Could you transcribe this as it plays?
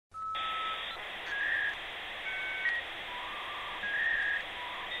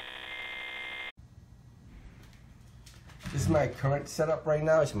my current setup right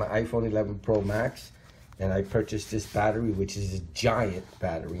now. It's my iPhone 11 Pro Max. And I purchased this battery, which is a giant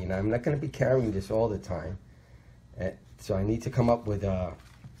battery. And I'm not going to be carrying this all the time. So I need to come up with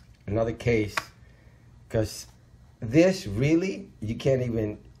another case. Because this really, you can't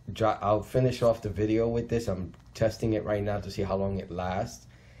even drop. I'll finish off the video with this. I'm testing it right now to see how long it lasts.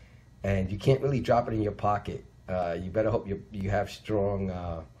 And you can't really drop it in your pocket. You better hope you have a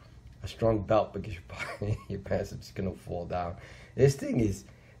strong belt, because your pants are just gonna fall down. This thing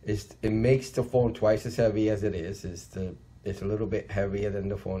it makes the phone twice as heavy as it is. It's a little bit heavier than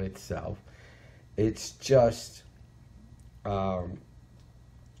the phone itself. It's just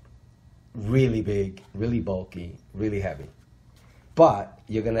really big, really bulky, really heavy. But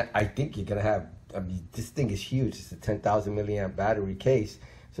I think you're gonna have. I mean, this thing is huge. It's a 10,000 milliamp battery case.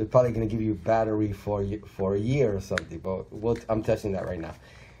 So it's probably going to give you battery for a year or something. But I'm testing that right now.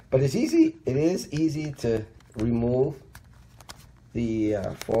 But it's easy. It is easy to remove the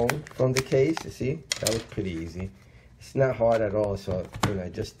phone from the case. You see, that was pretty easy. It's not hard at all. So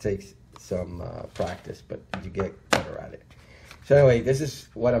it just takes some practice, but you get better at it. So anyway, this is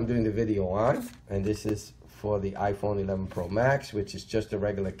what I'm doing the video on, and this is for the iPhone 11 Pro Max, which is just a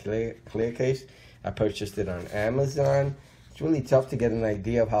regular clear case. I purchased it on Amazon. It's really tough to get an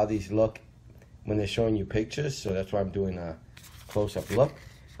idea of how these look when they're showing you pictures, so that's why I'm doing a close-up look.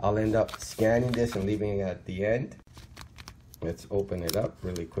 I'll end up scanning this and leaving it at the end. Let's open it up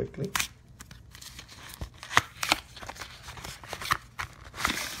really quickly.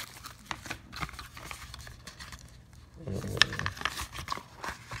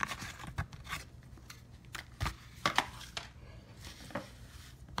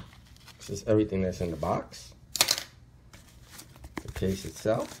 This is everything that's in the box. Case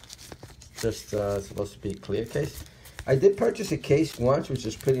itself, just supposed to be a clear case. I did purchase a case once, which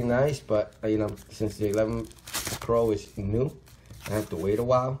is pretty nice, but since the 11 Pro is new, I have to wait a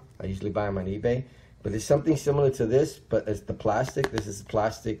while. I usually buy them on eBay, but it's something similar to this, but it's the plastic. This is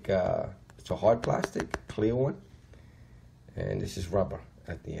plastic. It's a hard plastic, clear one, and this is rubber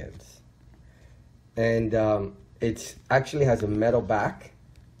at the ends. And it actually has a metal back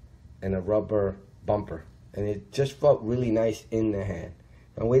and a rubber bumper. And it just felt really nice in the hand.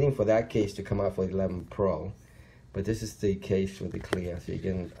 I'm waiting for that case to come out for the 11 Pro. But this is the case with the clear, so you're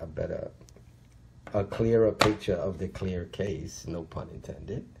getting a clearer picture of the clear case, no pun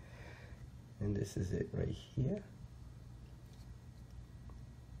intended. And this is it right here.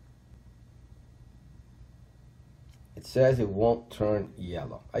 It says it won't turn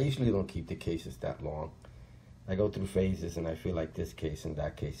yellow. I usually don't keep the cases that long. I go through phases, and I feel like this case and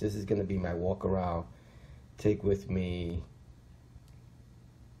that case. This is going to be my walk around, take with me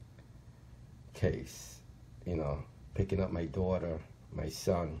case, picking up my daughter, my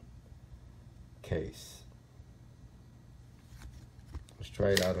son case. Let's try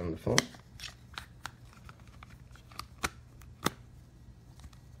it out on the phone.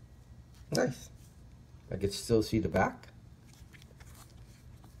 Nice. I can still see the back.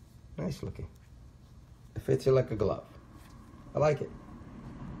 Nice looking. It fits you like a glove. I like it.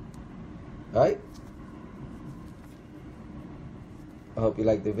 All right. I hope you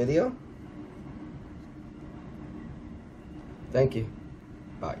liked the video. Thank you.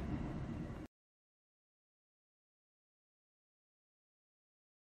 Bye.